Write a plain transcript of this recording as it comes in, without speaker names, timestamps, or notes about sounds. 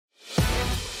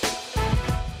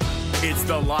It's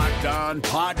the Locked On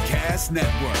Podcast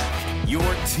Network, your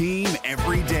team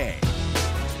every day.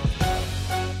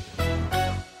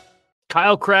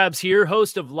 Kyle Krabs here,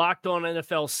 host of Locked On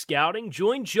NFL Scouting.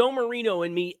 Join Joe Marino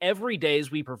and me every day as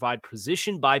we provide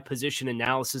position-by-position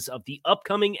analysis of the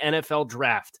upcoming NFL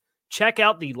Draft. Check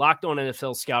out the Locked On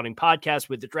NFL Scouting podcast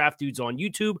with the Draft Dudes on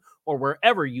YouTube or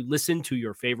wherever you listen to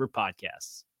your favorite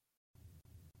podcasts.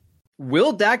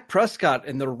 Will Dak Prescott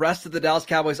and the rest of the Dallas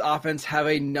Cowboys offense have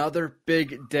another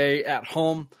big day at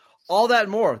home? All that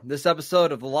and more in this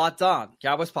episode of the Locked On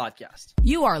Cowboys podcast.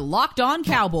 You are Locked On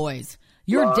Cowboys,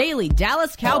 your daily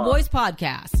Dallas Cowboys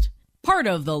podcast. Part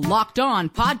of the Locked On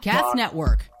Podcast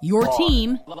Network, your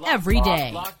team every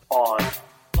day. Locked On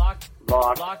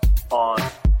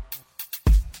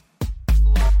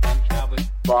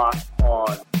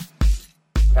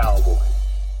Cowboys.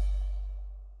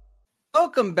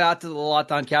 Welcome back to the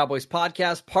Locked On Cowboys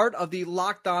podcast, part of the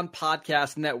Locked On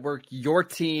Podcast Network, your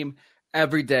team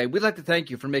every day. We'd like to thank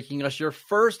you for making us your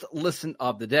first listen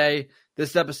of the day.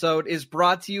 This episode is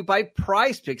brought to you by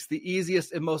Prize Picks, the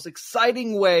easiest and most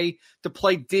exciting way to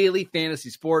play daily fantasy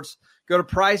sports. Go to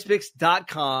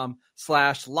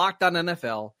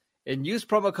prizepicks.com/LockedOnNFL and use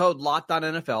promo code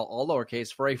LockedOnNFL, all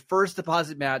lowercase, for a first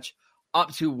deposit match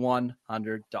up to $100.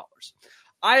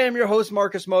 I am your host,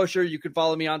 Marcus Mosher. You can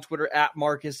follow me on Twitter at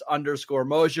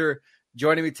Marcus_Mosher.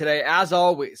 Joining me today, as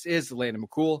always, is Landon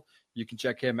McCool. You can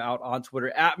check him out on Twitter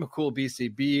at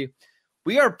McCoolBCB.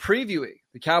 We are previewing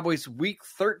the Cowboys' Week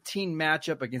 13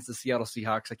 matchup against the Seattle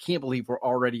Seahawks. I can't believe we're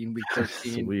already in Week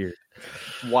 13. That's weird.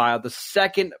 Wow, the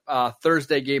second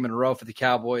Thursday game in a row for the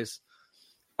Cowboys.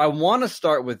 I want to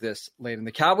start with this, Landon.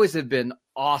 The Cowboys have been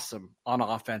awesome on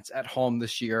offense at home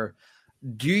this year.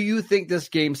 Do you think this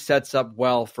game sets up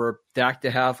well for Dak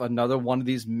to have another one of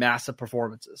these massive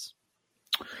performances?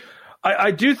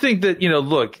 I do think that,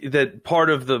 that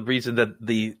part of the reason that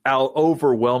the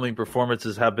overwhelming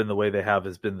performances have been the way they have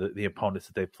has been the opponents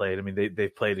that they've played. I mean,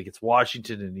 they've played against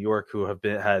Washington and New York, who have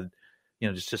had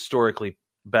just historically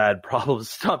bad problems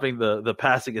stopping the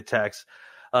passing attacks.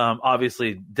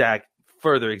 Obviously, Dak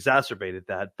further exacerbated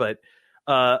that. But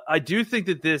I do think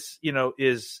that this,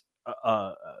 is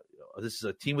this is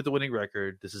a team with a winning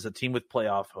record. This is a team with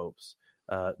playoff hopes.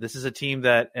 This is a team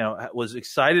that was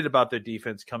excited about their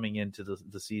defense coming into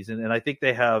the season, and I think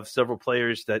they have several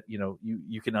players that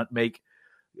you can make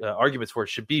arguments for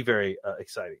should be very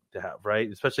exciting to have,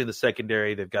 right? Especially in the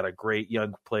secondary, they've got a great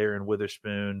young player in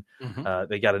Witherspoon. Mm-hmm.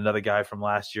 They got another guy from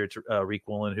last year, Reek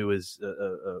Woolen, who is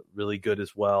really good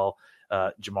as well.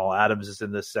 Jamal Adams is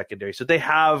in this secondary, so they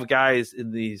have guys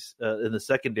in these in the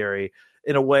secondary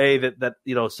in a way that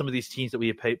some of these teams that we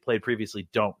have played previously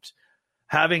don't.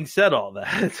 Having said all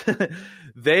that,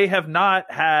 they have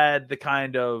not had the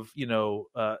kind of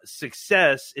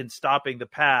success in stopping the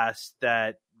pass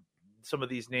that some of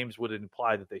these names would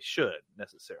imply that they should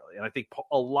necessarily. And I think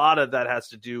a lot of that has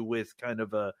to do with kind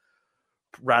of a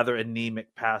rather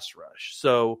anemic pass rush.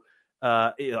 So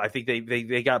I think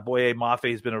they got Boye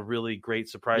Mafe, has been a really great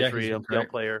surprise for a young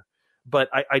player. But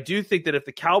I do think that if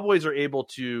the Cowboys are able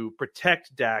to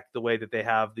protect Dak the way that they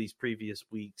have these previous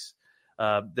weeks,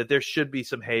 that there should be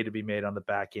some hay to be made on the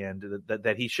back end,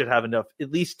 that he should have enough,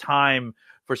 at least time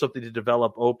for something to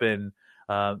develop open.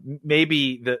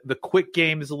 Maybe the quick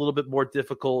game is a little bit more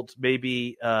difficult.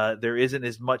 Maybe there isn't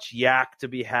as much yak to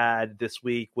be had this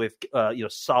week with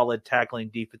solid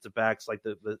tackling defensive backs like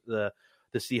the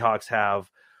Seahawks have.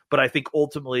 But I think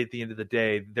ultimately, at the end of the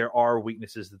day, there are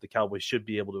weaknesses that the Cowboys should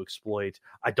be able to exploit.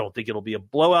 I don't think it'll be a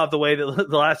blowout the way that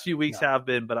the last few weeks have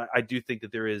been, but I do think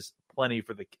that there is plenty of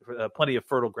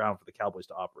fertile ground for the Cowboys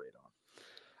to operate on.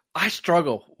 I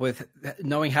struggle with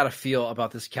knowing how to feel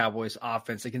about this Cowboys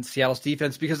offense against Seattle's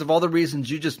defense because of all the reasons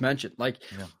you just mentioned.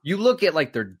 You look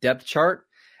at their depth chart,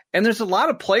 and there's a lot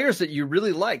of players that you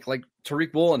really like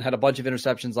Tariq Woolen had a bunch of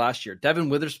interceptions last year. Devin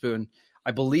Witherspoon, I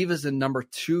believe, is the number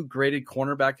 2 graded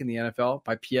cornerback in the NFL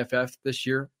by PFF this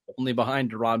year, only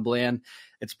behind Deron Bland.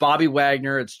 It's Bobby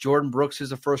Wagner. It's Jordan Brooks,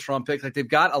 who's a first-round pick. They've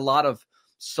got a lot of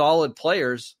solid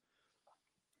players,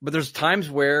 but there's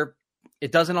times where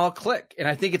it doesn't all click, and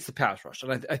I think it's the pass rush,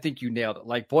 and I think you nailed it.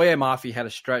 Boye Mafe had a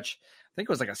stretch. I think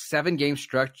it was a 7-game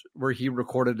stretch where he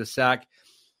recorded a sack.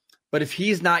 But if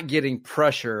he's not getting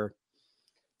pressure,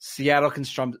 Seattle can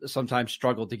sometimes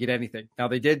struggle to get anything. Now,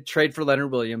 they did trade for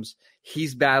Leonard Williams.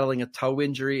 He's battling a toe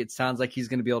injury. It sounds like he's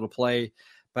going to be able to play.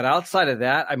 But outside of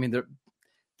that, I mean,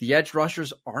 the edge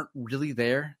rushers aren't really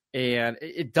there. And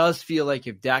it does feel like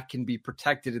if Dak can be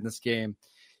protected in this game,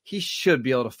 he should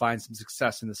be able to find some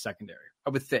success in the secondary,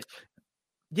 I would think.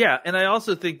 Yeah, and I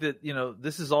also think that,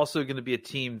 this is also going to be a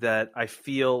team that I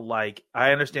feel like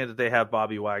I understand that they have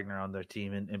Bobby Wagner on their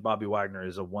team, and Bobby Wagner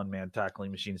is a one-man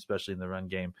tackling machine, especially in the run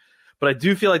game. But I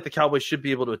do feel like the Cowboys should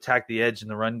be able to attack the edge in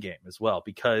the run game as well,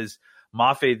 because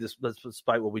Mafe,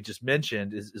 despite what we just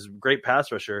mentioned, is a great pass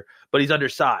rusher, but he's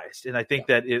undersized. And I think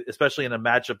that especially in a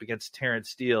matchup against Terrence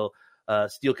Steele,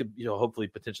 Steele could, hopefully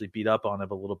potentially beat up on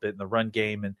him a little bit in the run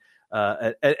game. And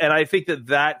I think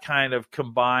that kind of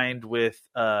combined with,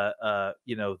 the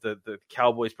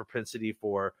Cowboys' propensity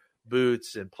for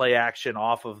boots and play action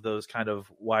off of those kind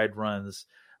of wide runs,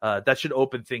 that should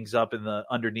open things up in the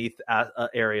underneath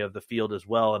area of the field as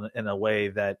well, in a way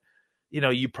that,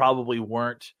 you probably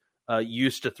weren't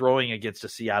used to throwing against a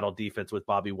Seattle defense with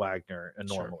Bobby Wagner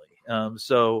normally. Sure.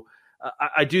 So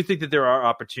I do think that there are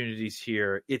opportunities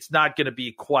here. It's not going to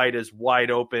be quite as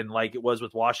wide open like it was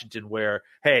with Washington, where,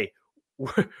 hey,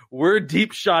 we're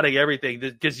deep shotting everything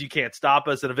because you can't stop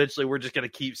us, and eventually we're just going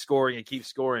to keep scoring and keep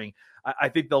scoring. I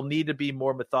think they'll need to be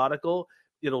more methodical.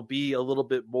 It'll be a little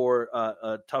bit more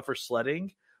tougher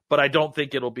sledding, but I don't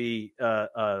think it'll be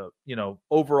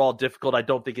overall difficult. I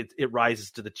don't think it rises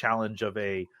to the challenge of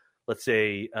a, let's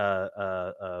say,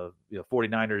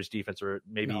 49ers defense, or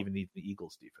maybe even the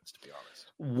Eagles defense, to be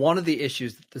honest. One of the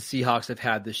issues that the Seahawks have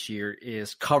had this year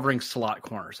is covering slot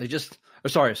corners.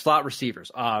 Slot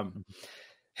receivers.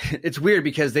 It's weird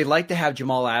because they like to have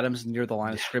Jamal Adams near the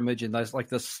line of scrimmage, and that's like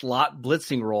the slot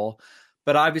blitzing role.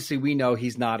 But obviously we know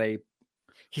he's not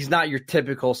your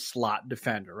typical slot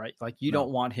defender, right? Like you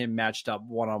don't want him matched up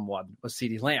one-on-one with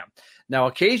CeeDee Lamb. Now,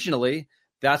 occasionally,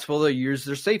 that's where they'll use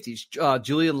their safeties.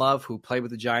 Julian Love, who played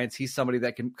with the Giants, he's somebody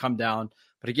that can come down.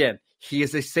 But again, he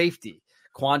is a safety.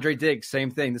 Quandre Diggs,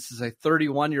 same thing. This is a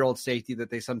 31-year-old safety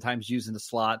that they sometimes use in the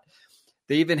slot.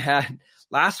 They even had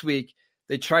last week,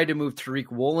 they tried to move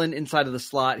Tariq Woolen inside of the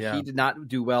slot. Yeah. He did not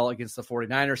do well against the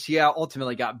 49ers. He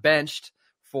ultimately got benched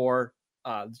for,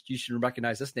 you should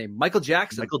recognize this name, Michael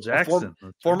Jackson.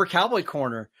 Former Cowboy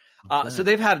corner. So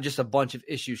they've had just a bunch of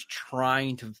issues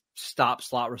trying to stop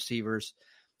slot receivers.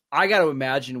 I got to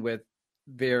imagine with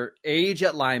their age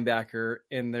at linebacker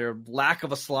and their lack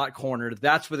of a slot corner,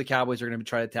 that's where the Cowboys are going to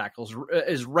try to tackle,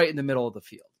 is right in the middle of the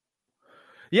field.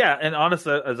 Yeah, and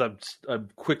honestly, as I'm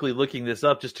quickly looking this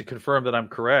up just to confirm that I'm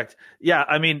correct. Yeah,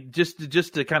 I mean,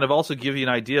 just to kind of also give you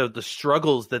an idea of the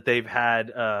struggles that they've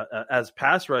had as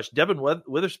pass rush, Devin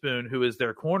Witherspoon, who is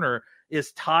their corner,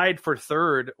 is tied for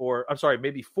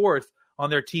maybe fourth on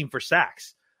their team for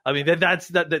sacks. I mean, that's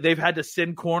they've had to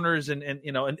send corners and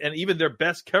even their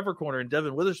best cover corner in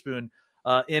Devin Witherspoon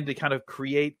in to kind of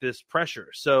create this pressure.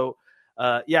 So,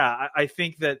 I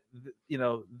think that,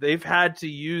 they've had to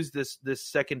use this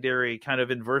secondary kind of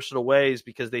in versatile ways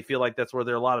because they feel like that's where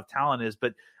a lot of talent is.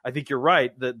 But I think you're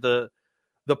right. The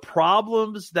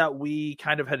problems that we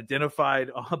kind of had identified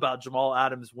about Jamal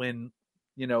Adams when,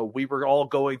 we were all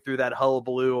going through that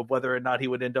hullabaloo of whether or not he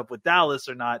would end up with Dallas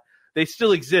or not, they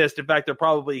still exist. In fact, they're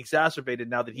probably exacerbated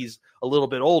now that he's a little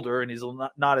bit older and he's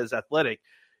not as athletic.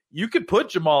 You could put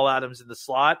Jamal Adams in the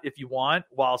slot if you want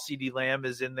while CeeDee Lamb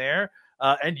is in there.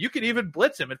 And you could even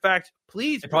blitz him. In fact,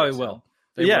 please. They probably will.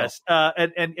 Yes.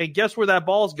 And guess where that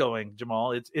ball's going,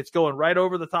 Jamal? It's going right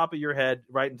over the top of your head,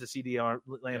 right into CeeDee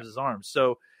Lamb's arms.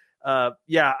 So,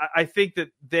 I think that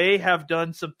they have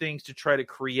done some things to try to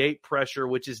create pressure,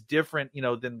 which is different,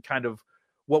 than kind of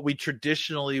what we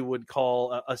traditionally would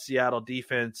call a Seattle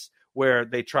defense, where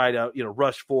they try to,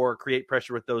 rush four, create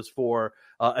pressure with those four,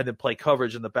 and then play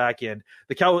coverage in the back end.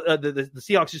 The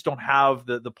Seahawks just don't have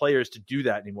the players to do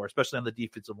that anymore, especially on the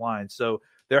defensive line. So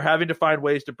they're having to find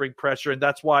ways to bring pressure, and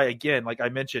that's why, again, like I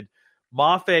mentioned,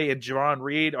 Mafe and Jaron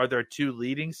Reed are their two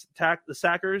leading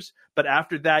sackers, but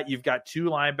after that, you've got two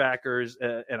linebackers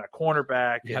and a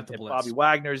cornerback, and Bobby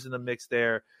Wagner's in the mix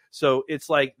there. So it's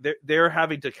like they're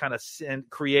having to kind of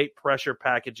create pressure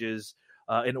packages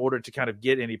in order to kind of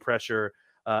get any pressure,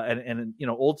 and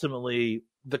ultimately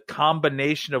the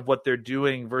combination of what they're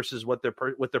doing versus what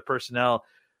their personnel.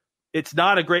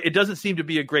 It doesn't seem to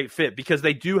be a great fit because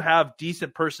they do have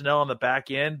decent personnel on the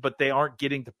back end, but they aren't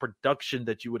getting the production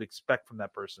that you would expect from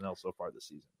that personnel so far this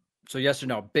season. So yes or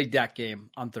no, big Dak game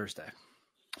on Thursday?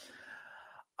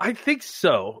 I think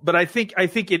so, but I think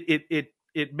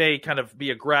it may kind of be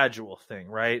a gradual thing,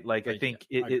 right? Like I think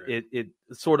it's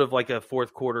sort of like a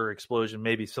fourth quarter explosion,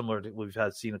 maybe similar to what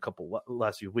we've seen a couple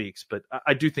last few weeks, but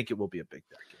I do think it will be a big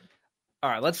Dak game. All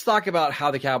right, let's talk about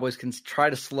how the Cowboys can try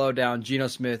to slow down Geno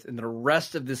Smith and the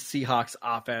rest of this Seahawks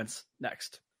offense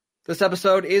next. This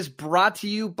episode is brought to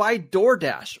you by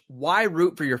DoorDash. Why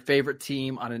root for your favorite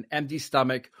team on an empty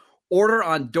stomach? Order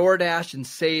on DoorDash and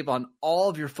save on all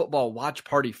of your football watch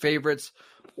party favorites.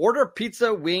 Order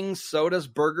pizza, wings, sodas,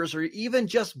 burgers, or even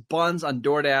just buns on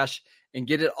DoorDash and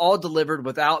get it all delivered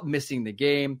without missing the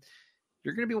game.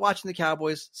 You're going to be watching the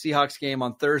Cowboys-Seahawks game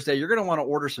on Thursday. You're going to want to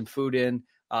order some food in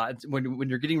when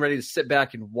you're getting ready to sit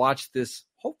back and watch this,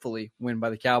 hopefully, win by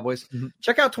the Cowboys. Mm-hmm.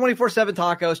 Check out 24/7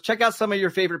 Tacos. Check out some of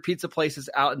your favorite pizza places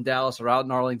out in Dallas or out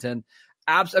in Arlington.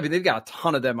 They've got a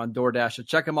ton of them on DoorDash, so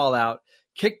check them all out.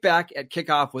 Kick back at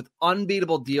kickoff with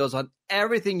unbeatable deals on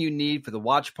everything you need for the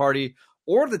watch party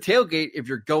or the tailgate if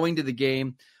you're going to the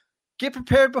game. Get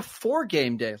prepared before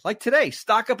game day. Like today,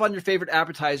 stock up on your favorite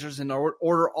appetizers and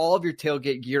order all of your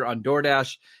tailgate gear on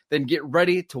DoorDash. Then get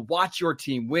ready to watch your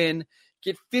team win.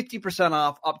 Get 50%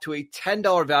 off up to a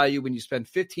 $10 value when you spend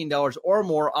 $15 or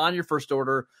more on your first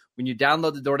order when you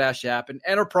download the DoorDash app and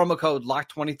enter promo code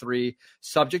LOCK23.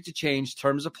 Subject to change.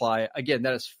 Terms apply. Again,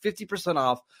 that is 50%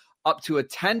 off up to a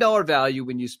 $10 value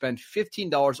when you spend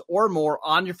 $15 or more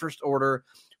on your first order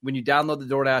when you download the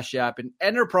DoorDash app and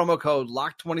enter promo code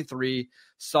LOCK23,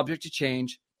 subject to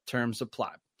change, terms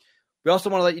apply. We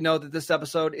also want to let you know that this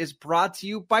episode is brought to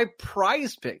you by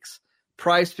Prize Picks.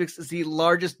 Prize Picks is the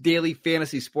largest daily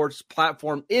fantasy sports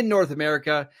platform in North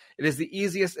America. It is the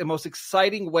easiest and most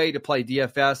exciting way to play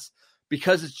DFS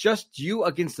because it's just you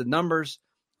against the numbers.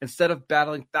 Instead of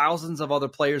battling thousands of other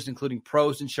players, including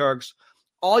pros and sharks,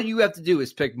 all you have to do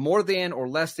is pick more than or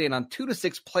less than on 2 to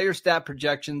 6 player stat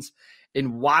projections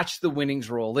and watch the winnings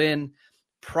roll in.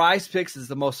 Prize Picks is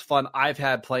the most fun I've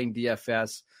had playing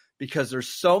DFS because there's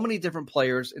so many different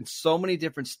players and so many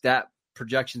different stat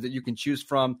projections that you can choose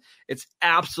from. It's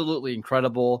absolutely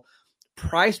incredible.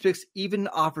 Prize Picks even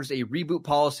offers a reboot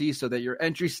policy so that your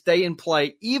entries stay in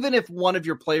play even if one of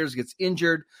your players gets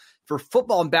injured. For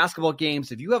football and basketball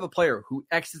games, if you have a player who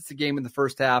exits the game in the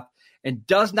first half and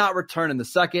does not return in the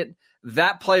second,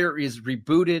 that player is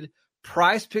rebooted.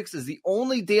 Prize Picks is the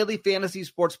only daily fantasy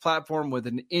sports platform with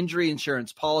an injury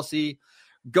insurance policy.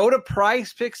 Go to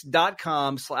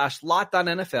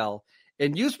prizepicks.com/LockedOnNFL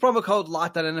and use promo code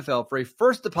LockedOnNFL for a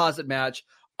first deposit match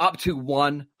up to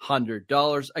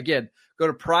 $100. Again, go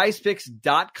to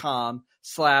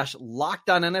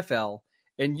prizepicks.com/LockedOnNFL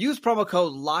and use promo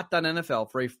code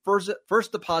LockedOnNFL for a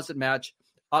first deposit match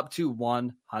up to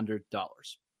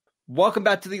 $100. Welcome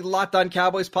back to the Locked On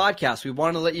Cowboys podcast. We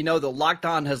want to let you know that Locked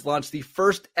On has launched the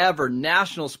first ever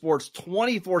national sports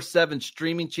 24/7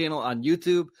 streaming channel on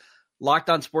YouTube.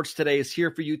 Locked On Sports Today is here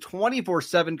for you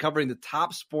 24/7, covering the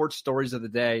top sports stories of the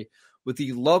day with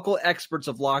the local experts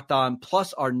of Locked On,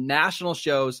 plus our national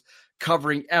shows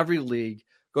covering every league.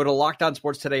 Go to Locked On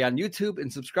Sports Today on YouTube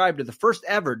and subscribe to the first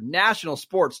ever national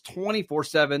sports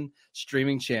 24/7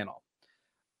 streaming channel.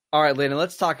 All right, Landon,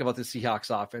 let's talk about the Seahawks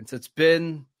offense. It's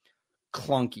been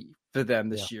clunky for them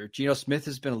this year. Geno Smith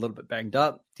has been a little bit banged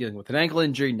up, dealing with an ankle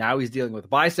injury. Now he's dealing with a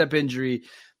bicep injury.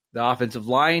 The offensive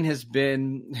line has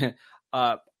been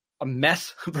a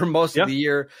mess for most of the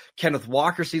year. Kenneth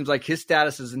Walker seems like his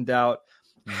status is in doubt.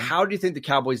 Mm-hmm. How do you think the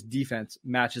Cowboys defense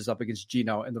matches up against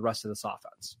Geno and the rest of this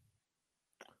offense?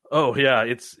 Oh yeah,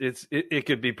 it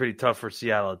could be pretty tough for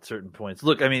Seattle at certain points.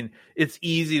 Look, I mean, it's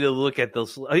easy to look at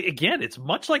those. Again, it's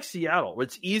much like Seattle.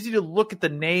 It's easy to look at the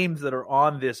names that are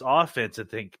on this offense and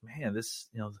think, man, this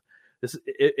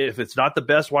if it's not the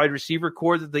best wide receiver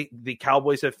core that the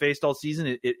Cowboys have faced all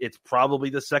season, it's probably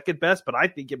the second best, but I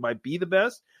think it might be the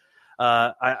best.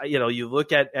 You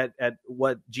look at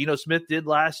what Geno Smith did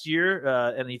last year,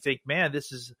 and you think, man,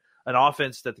 this is an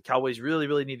offense that the Cowboys really,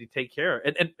 really need to take care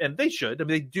of. And they should. I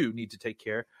mean, they do need to take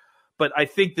care. But I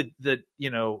think that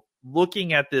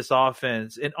looking at this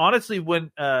offense, and honestly,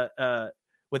 when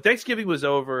Thanksgiving was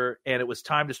over and it was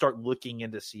time to start looking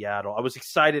into Seattle, I was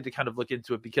excited to kind of look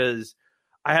into it because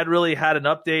I had really had an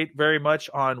update very much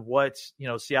on what,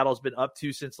 Seattle's been up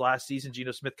to since last season.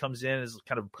 Geno Smith comes in as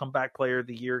kind of comeback player of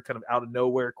the year, kind of out of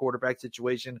nowhere quarterback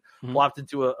situation, plopped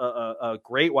into a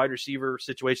great wide receiver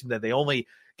situation that they only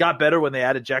got better when they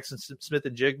added Jackson Smith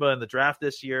and Jigba in the draft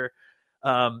this year.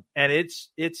 And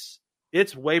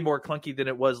it's way more clunky than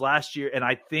it was last year. And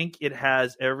I think it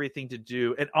has everything to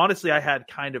do. And honestly, I had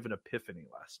kind of an epiphany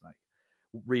last night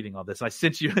reading all this. I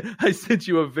sent you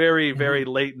a very, very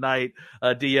late night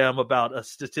DM about a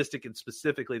statistic and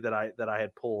specifically that I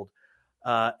had pulled.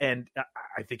 And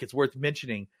I think it's worth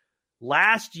mentioning.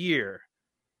 Last year,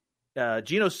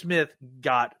 Geno Smith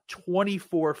got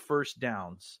 24 first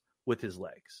downs with his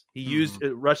legs. He used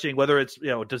rushing, whether it's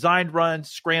designed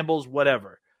runs, scrambles,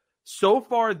 whatever. So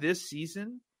far this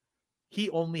season, he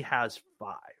only has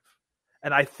 5.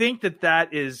 And I think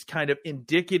that is kind of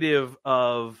indicative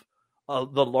of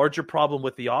the larger problem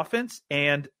with the offense.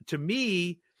 And to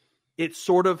me, it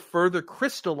sort of further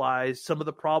crystallized some of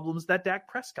the problems that Dak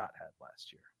Prescott had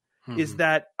last year. is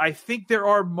that I think there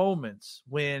are moments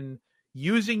when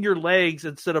using your legs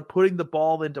instead of putting the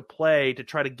ball into play to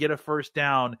try to get a first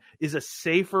down is a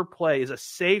safe play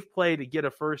to get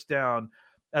a first down,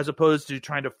 as opposed to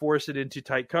trying to force it into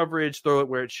tight coverage, throw it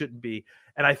where it shouldn't be.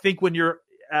 And I think when you're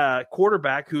a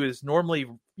quarterback who is normally,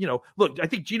 look, I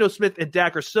think Geno Smith and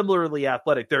Dak are similarly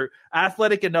athletic. They're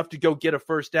athletic enough to go get a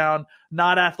first down,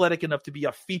 not athletic enough to be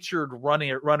a featured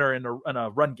runner in a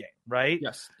run game, right?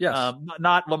 Yes.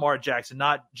 Not Lamar Jackson,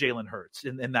 not Jalen Hurts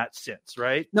in that sense,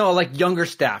 right? No, like younger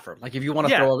Stafford. Like if you want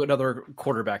to throw another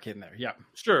quarterback in there, yeah,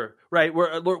 sure, right.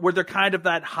 Where they're kind of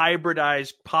that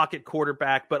hybridized pocket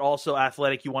quarterback, but also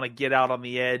athletic. You want to get out on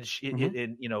the edge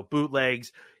in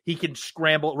bootlegs. He can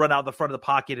scramble, run out the front of the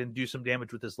pocket, and do some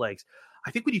damage with his legs. I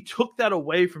think when you took that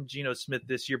away from Geno Smith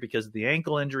this year because of the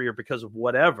ankle injury or because of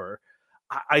whatever,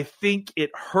 I think it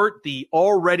hurt the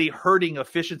already hurting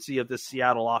efficiency of the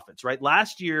Seattle offense, right?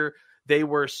 Last year, they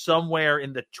were somewhere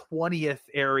in the 20th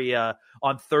area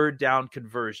on third down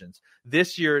conversions.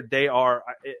 This year, they are,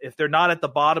 if they're not at the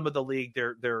bottom of the league,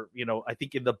 they're I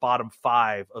think in the bottom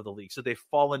 5 of the league. So they've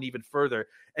fallen even further.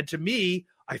 And to me,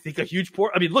 I think a huge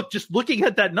part. I mean, look, just looking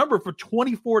at that number for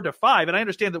 24-5, and I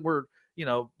understand that we're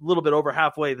a little bit over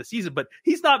halfway of the season, but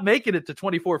he's not making it to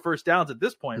 24 first downs at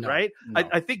this point, right? No.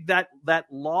 I think that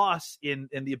loss in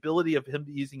the ability of him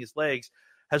using his legs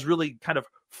has really kind of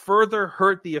further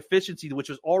hurt the efficiency, which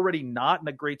was already not in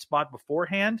a great spot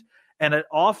beforehand. And an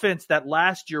offense that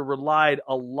last year relied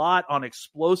a lot on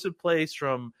explosive plays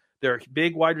from their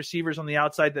big wide receivers on the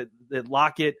outside that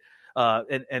Lockett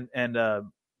and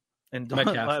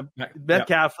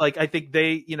Metcalf. Like I think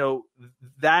they,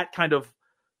 that kind of,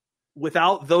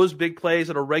 without those big plays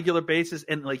on a regular basis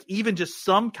and like even just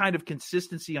some kind of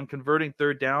consistency on converting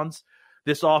third downs,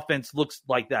 this offense looks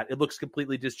like that. It looks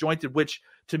completely disjointed, which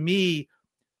to me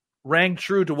rang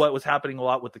true to what was happening a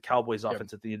lot with the Cowboys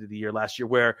offense at the end of the year last year,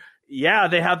 where,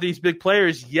 they have these big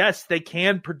players. Yes, they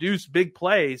can produce big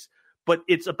plays, but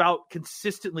it's about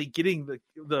consistently getting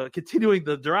continuing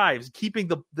the drives, keeping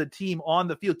the team on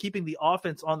the field, keeping the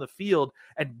offense on the field,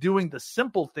 and doing the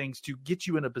simple things to get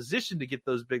you in a position to get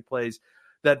those big plays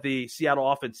that the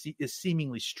Seattle offense is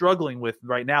seemingly struggling with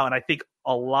right now. And I think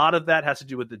a lot of that has to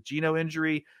do with the Geno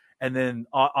injury, and then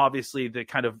obviously the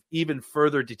kind of even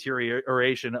further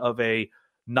deterioration of a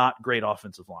not great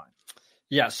offensive line.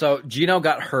 Yeah, so Geno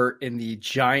got hurt in the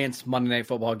Giants Monday Night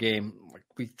Football game, like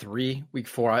week 3, week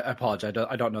 4. I apologize.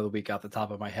 I don't know the week off the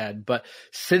top of my head. But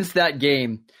since that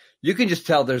game, you can just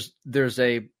tell there's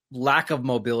a lack of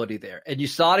mobility there. And you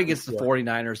saw it against the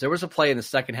 49ers. There was a play in the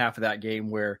second half of that game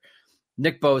where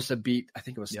Nick Bosa beat, I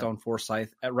think it was Stone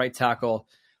Forsythe at right tackle,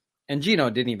 and Geno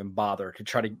didn't even bother to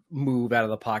try to move out of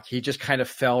the pocket. He just kind of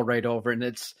fell right over, and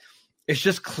it's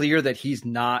just clear that he's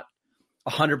not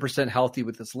 100% healthy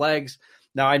with his legs.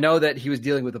 Now, I know that he was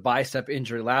dealing with a bicep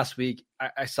injury last week.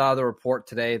 I saw the report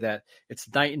today that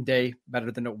it's night and day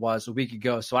better than it was a week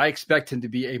ago, so I expect him to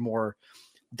be a more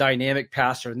dynamic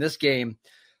passer in this game.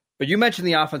 But you mentioned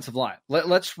the offensive line.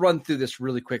 Let's run through this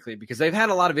really quickly because they've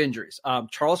had a lot of injuries.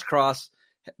 Charles Cross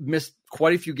missed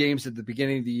quite a few games at the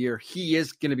beginning of the year. He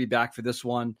is going to be back for this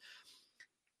one.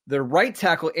 The right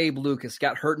tackle, Abe Lucas,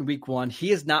 got hurt in week 1. He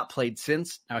has not played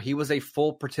since. Now, he was a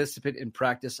full participant in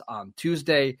practice on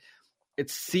Tuesday. It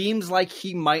seems like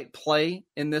he might play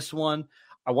in this one.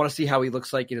 I want to see how he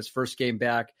looks like in his first game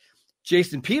back.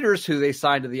 Jason Peters, who they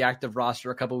signed to the active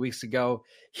roster a couple of weeks ago,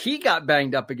 he got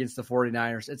banged up against the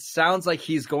 49ers. It sounds like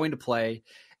he's going to play,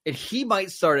 and he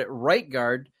might start at right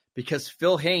guard because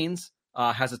Phil Haynes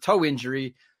has a toe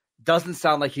injury. Doesn't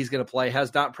sound like he's going to play,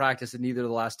 has not practiced in either of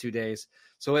the last 2 days.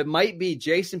 So it might be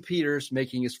Jason Peters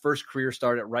making his first career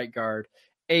start at right guard,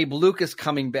 Abe Lucas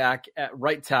coming back at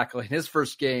right tackle in his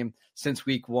first game since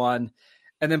week 1.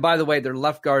 And then, by the way, their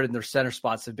left guard and their center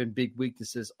spots have been big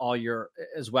weaknesses all year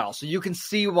as well. So you can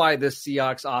see why this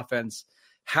Seahawks offense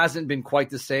hasn't been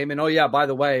quite the same. And, oh, yeah, by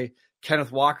the way,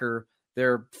 Kenneth Walker,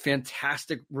 their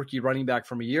fantastic rookie running back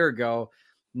from a year ago,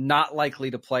 not likely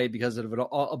to play because of an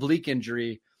oblique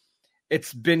injury.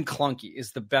 It's been clunky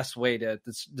is the best way to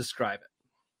describe it.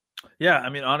 Yeah, I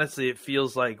mean, honestly, it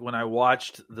feels like when I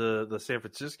watched the San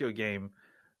Francisco game,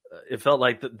 it felt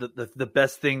like the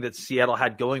best thing that Seattle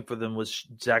had going for them was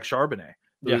Zach Charbonnet,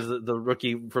 who was the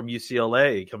rookie from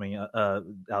UCLA coming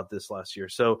out this last year.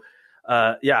 So,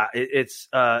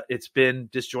 it's been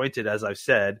disjointed, as I've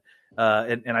said,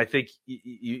 and I think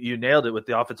you nailed it with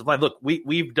the offensive line. Look,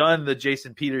 we've done the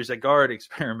Jason Peters at guard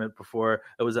experiment before.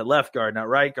 It was at left guard, not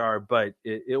right guard, but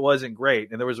it wasn't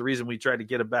great, and there was a reason we tried to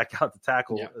get him back out to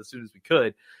tackle as soon as we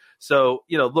could. So,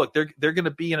 look, they're going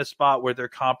to be in a spot where they're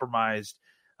compromised.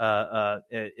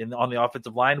 on the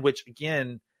offensive line, which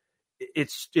again,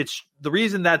 it's the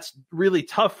reason that's really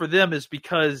tough for them is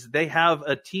because they have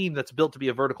a team that's built to be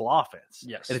a vertical offense.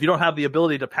 Yes. And if you don't have the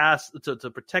ability to pass,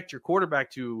 to protect your quarterback,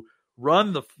 to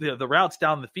run the routes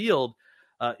down the field,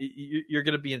 you're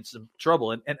going to be in some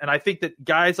trouble. And I think that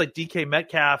guys like DK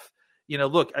Metcalf,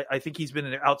 look, I think he's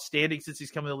been outstanding since he's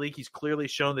come in the league. He's clearly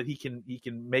shown that he can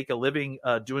make a living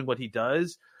doing what he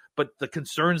does. But the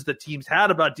concerns that teams had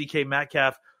about DK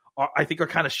Metcalf I think are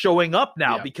kind of showing up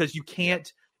now because you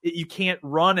can't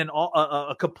run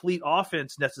a complete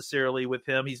offense necessarily with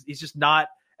him. He's just not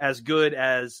as good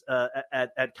as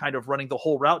at kind of running the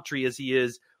whole route tree as he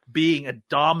is being a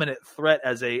dominant threat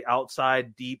as a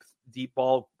outside deep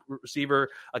ball receiver,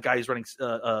 a guy who's running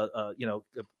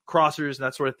crossers and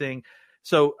that sort of thing.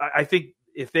 So I think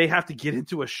if they have to get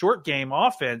into a short game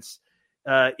offense,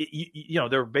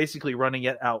 they're basically running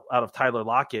it out of Tyler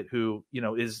Lockett, who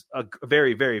is a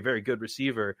very, very, very good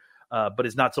receiver. But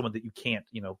is not someone that you can't,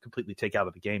 completely take out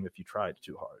of the game if you tried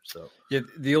too hard. So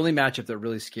the only matchup that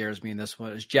really scares me in this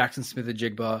one is Jackson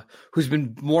Smith-Njigba, who's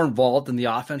been more involved in the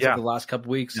offense over the last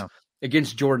couple weeks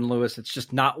against Jordan Lewis. It's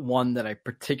just not one that I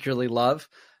particularly love.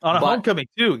 On a homecoming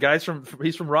too, he's from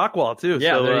Rockwall too.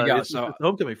 Yeah, so, there you go. It's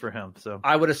homecoming for him. So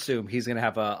I would assume he's going to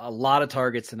have a lot of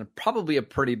targets and probably a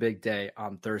pretty big day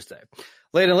on Thursday.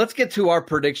 Landon, let's get to our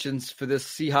predictions for this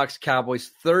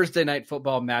Seahawks-Cowboys Thursday night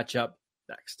football matchup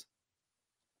next.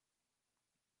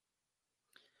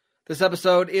 This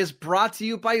episode is brought to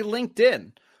you by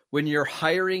LinkedIn. When you're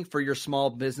hiring for your small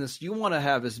business, you want to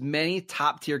have as many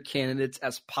top-tier candidates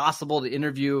as possible to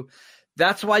interview.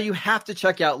 That's why you have to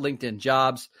check out LinkedIn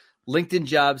Jobs. LinkedIn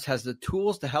Jobs has the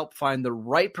tools to help find the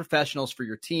right professionals for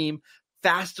your team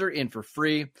faster and for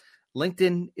free.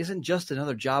 LinkedIn isn't just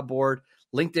another job board.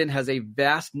 LinkedIn has a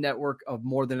vast network of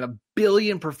more than 1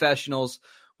 billion professionals,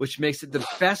 which makes it the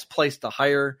best place to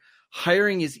hire.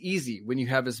 Hiring is easy when you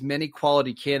have as many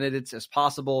quality candidates as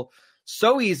possible.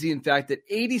 So easy, in fact, that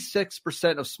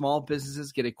 86% of small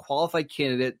businesses get a qualified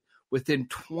candidate within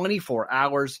 24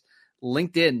 hours.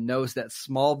 LinkedIn knows that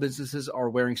small businesses are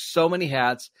wearing so many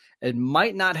hats and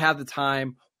might not have the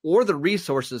time or the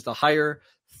resources to hire.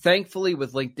 Thankfully,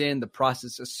 with LinkedIn, the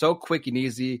process is so quick and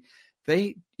easy.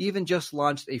 They even just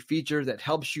launched a feature that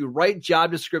helps you write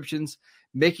job descriptions,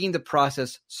 making the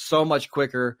process so much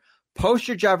quicker. Post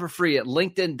your job for free at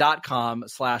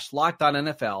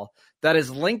linkedin.com/LockedOnNFL. That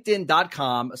is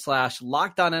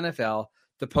linkedin.com/LockedOnNFL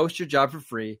to post your job for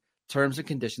free. Terms and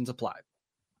conditions apply.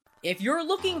 If you're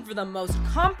looking for the most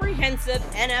comprehensive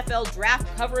NFL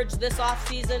draft coverage this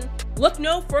offseason, look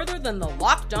no further than the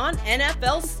Locked On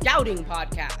NFL Scouting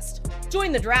Podcast.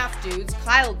 Join the draft dudes,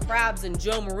 Kyle Krabs and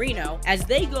Joe Marino, as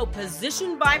they go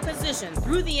position by position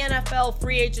through the NFL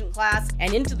free agent class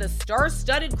and into the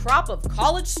star-studded crop of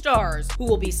college stars who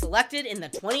will be selected in the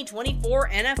 2024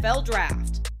 NFL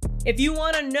Draft. If you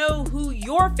want to know who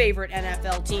your favorite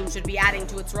NFL team should be adding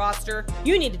to its roster,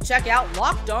 you need to check out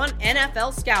Locked On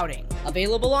NFL Scouting,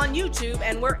 available on YouTube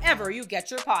and wherever you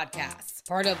get your podcasts.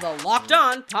 Part of the Locked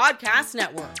On Podcast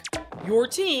Network, your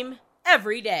team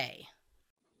every day.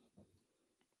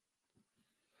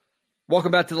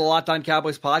 Welcome back to the Locked On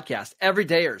Cowboys podcast.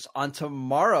 Everydayers, on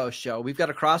tomorrow's show, we've got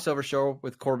a crossover show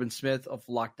with Corbin Smith of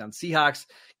Locked On Seahawks,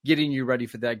 getting you ready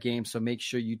for that game, so make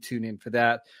sure you tune in for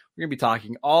that. We're going to be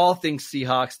talking all things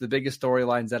Seahawks, the biggest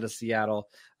storylines out of Seattle.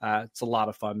 It's a lot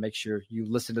of fun. Make sure you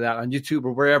listen to that on YouTube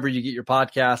or wherever you get your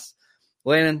podcasts.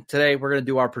 Landon, today we're going to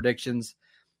do our predictions.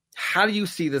 How do you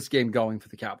see this game going for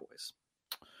the Cowboys?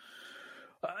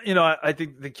 I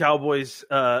think the Cowboys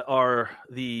are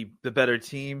the better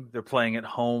team. They're playing at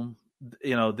home.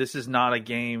 This is not a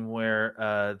game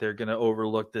where they're going to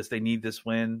overlook this. They need this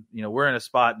win. We're in a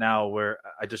spot now where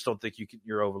I just don't think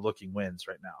you're overlooking wins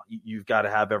right now. You've got to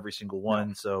have every single one.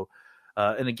 No. So,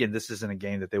 and again, this isn't a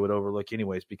game that they would overlook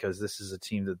anyways, because this is a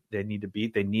team that they need to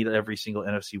beat. They need every single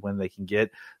NFC win they can get.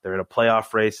 They're in a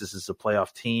playoff race. This is a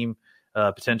playoff team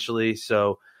potentially.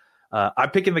 So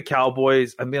I'm picking the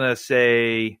Cowboys. I'm going to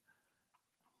say,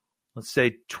 let's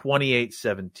say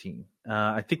 28-17.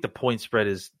 I think the point spread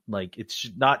is it's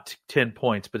not 10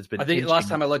 points, but it's been. I think last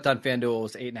time I looked on FanDuel it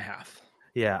was 8.5.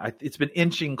 Yeah, it's been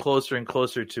inching closer and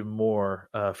closer to more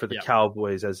for the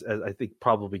Cowboys, as I think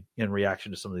probably in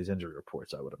reaction to some of these injury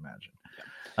reports, I would imagine.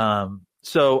 Yeah.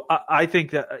 So I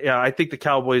think that I think the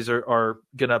Cowboys are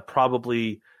going to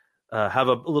probably have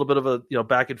a little bit of a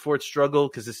back and forth struggle,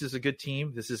 because this is a good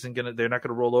team. This isn't they're not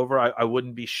gonna roll over. I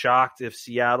wouldn't be shocked if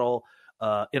Seattle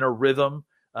in a rhythm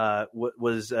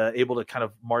was able to kind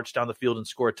of march down the field and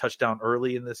score a touchdown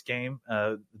early in this game,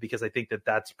 because I think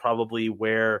that's probably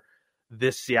where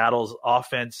this Seattle's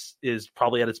offense is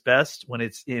probably at its best when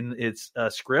it's in its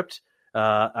script.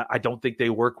 I don't think they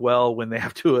work well when they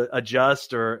have to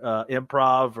adjust or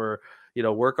improv or,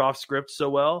 work off script so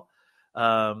well.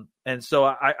 And so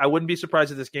I wouldn't be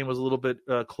surprised if this game was a little bit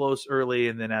close early.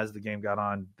 And then as the game got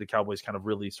on, the Cowboys kind of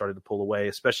really started to pull away,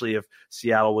 especially if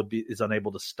Seattle is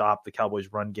unable to stop the Cowboys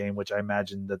run game, which I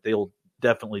imagine that they'll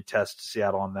definitely test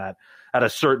Seattle on that at a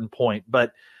certain point.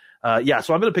 But so I'm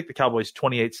going to pick the Cowboys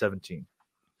 28-17.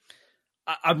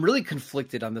 I'm really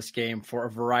conflicted on this game for a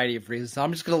variety of reasons.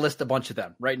 I'm just going to list a bunch of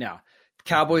them right now.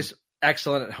 Cowboys,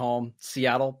 excellent at home.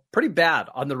 Seattle, pretty bad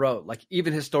on the road, like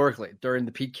even historically during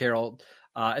the Pete Carroll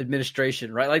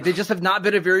administration, right? Like they just have not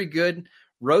been a very good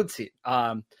road team.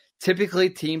 Typically,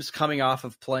 teams coming off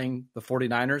of playing the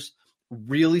 49ers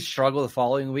really struggle the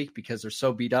following week because they're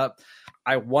so beat up.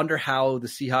 I wonder how the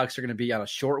Seahawks are going to be on a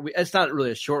short week. It's not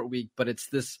really a short week, but it's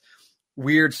this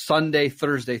weird Sunday,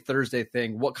 Thursday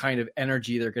thing. What kind of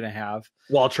energy they're going to have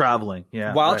while traveling.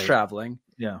 Yeah. Traveling.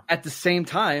 Yeah. At the same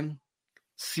time,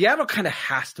 Seattle kind of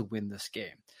has to win this game.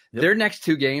 Yep. Their next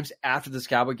two games after this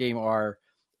Cowboy game are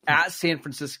at San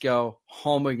Francisco,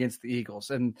 home against the Eagles.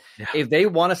 And if they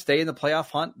want to stay in the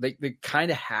playoff hunt, they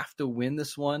kind of have to win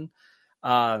this one.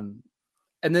 And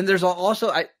then there's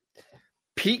also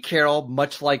Pete Carroll,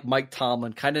 much like Mike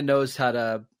Tomlin, kind of knows how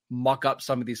to muck up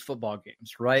some of these football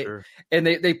games, right? Sure. And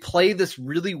they play this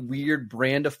really weird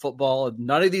brand of football.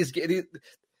 None of these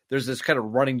there's this kind of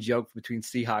running joke between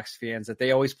Seahawks fans that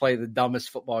they always play the dumbest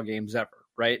football games ever,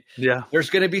 right? Yeah. There's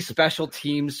going to be special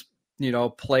teams,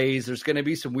 plays. There's going to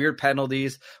be some weird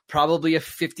penalties, probably a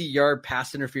 50-yard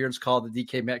pass interference call that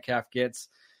DK Metcalf gets.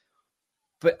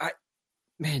 But I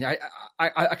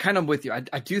kind of with you.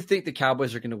 I do think the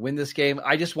Cowboys are going to win this game.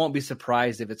 I just won't be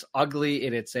surprised if it's ugly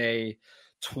and it's a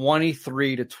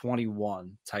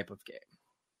 23-21 type of game.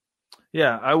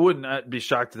 Yeah, I wouldn't be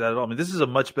shocked at that at all. I mean, this is a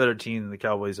much better team than the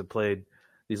Cowboys have played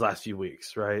these last few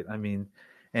weeks, right? I mean,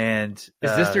 and is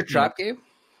this their trap game?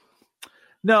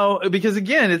 No, because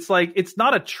again, it's like it's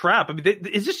not a trap. I mean,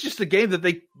 it's just a game that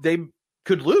they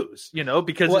could lose,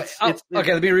 because it's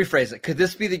okay. Let me rephrase it. Could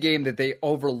this be the game that they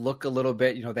overlook a little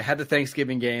bit? They had the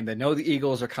Thanksgiving game. They know the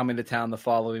Eagles are coming to town the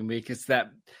following week. It's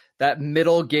that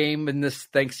middle game in this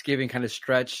Thanksgiving kind of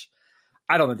stretch.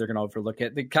 I don't think they're going to overlook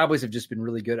it. The Cowboys have just been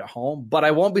really good at home, but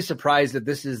I won't be surprised that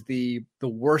this is the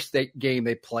worst game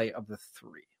they play of the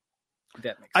three.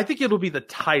 I think it'll be the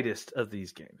tightest of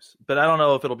these games, but I don't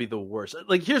know if it'll be the worst.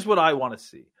 Like, here's what I want to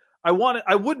see. I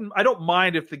don't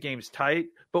mind if the game's tight,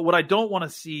 but what I don't want to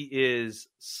see is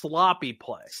sloppy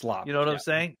play. You know what I'm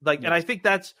saying? And I think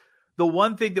that's the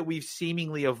one thing that we've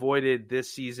seemingly avoided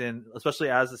this season, especially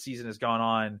as the season has gone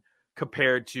on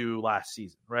compared to last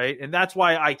season. Right. And that's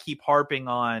why I keep harping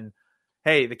on,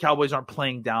 hey, the Cowboys aren't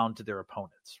playing down to their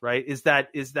opponents. Right. Is that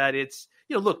it's,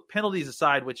 look, penalties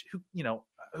aside, which,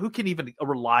 who can even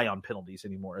rely on penalties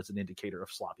anymore as an indicator of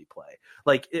sloppy play?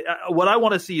 What I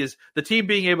want to see is the team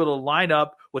being able to line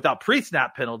up without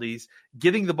pre-snap penalties,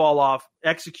 getting the ball off,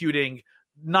 executing,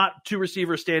 not two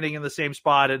receivers standing in the same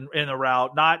spot in a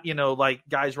route, not,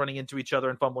 guys running into each other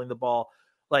and fumbling the ball.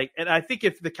 And I think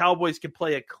if the Cowboys can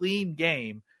play a clean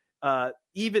game, and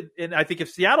I think if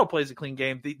Seattle plays a clean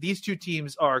game, these two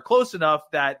teams are close enough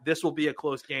that this will be a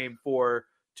close game for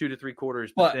 2 to 3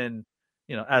 quarters. But then,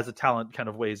 as the talent kind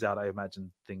of weighs out, I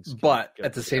imagine things. But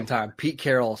at the same time, Pete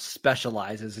Carroll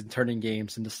specializes in turning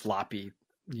games into sloppy,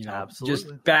 Absolutely.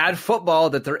 just bad football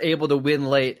that they're able to win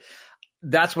late.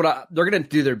 That's what they're going to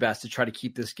do their best to try to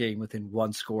keep this game within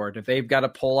one score. And if they've got to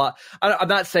pull out, I'm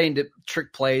not saying to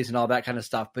trick plays and all that kind of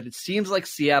stuff, but it seems like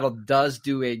Seattle does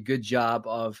do a good job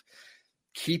of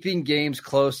keeping games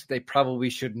close. They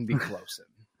probably shouldn't be close in.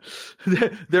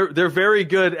 They're very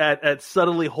good at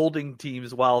subtly holding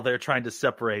teams while they're trying to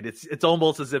separate. It's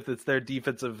almost as if it's their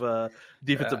defensive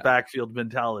backfield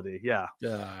mentality. Yeah.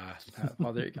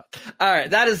 Well, there you go. All right,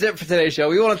 that is it for today's show.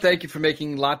 We want to thank you for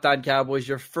making Locked On Cowboys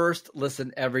your first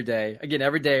listen every day. Again,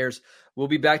 every dayers. We'll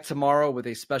be back tomorrow with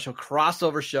a special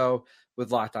crossover show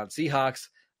with Locked On Seahawks.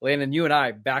 Landon, you and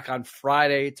I back on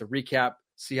Friday to recap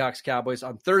Seahawks Cowboys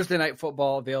on Thursday Night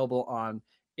Football, available on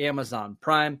Amazon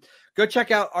Prime. Go check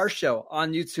out our show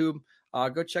on YouTube.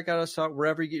 Go check out us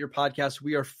wherever you get your podcasts.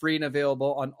 We are free and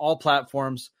available on all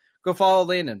platforms. Go follow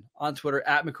Landon on Twitter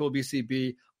at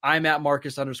McCoolBCB. I'm at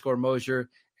Marcus_Mosier. And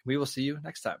we will see you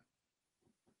next time.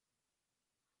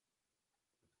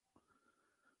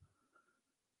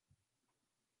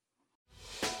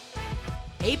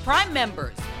 Hey, Prime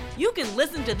members, you can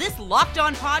listen to this Locked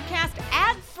On podcast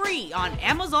ad-free on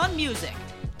Amazon Music.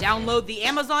 Download the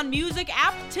Amazon Music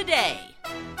app today.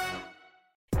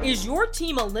 Is your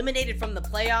team eliminated from the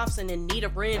playoffs and in need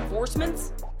of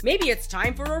reinforcements? Maybe it's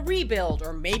time for a rebuild,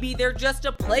 or maybe they're just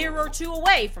a player or two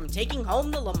away from taking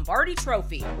home the Lombardi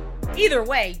Trophy. Either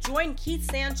way, join Keith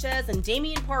Sanchez and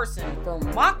Damian Parson for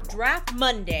Mock Draft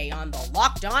Monday on the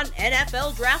Locked On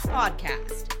NFL Draft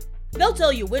Podcast. They'll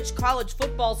tell you which college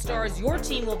football stars your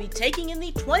team will be taking in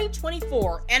the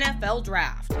 2024 NFL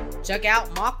Draft. Check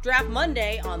out Mock Draft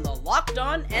Monday on the Locked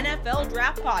On NFL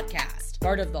Draft Podcast,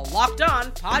 part of the Locked On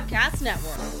Podcast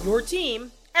Network, your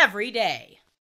team every day.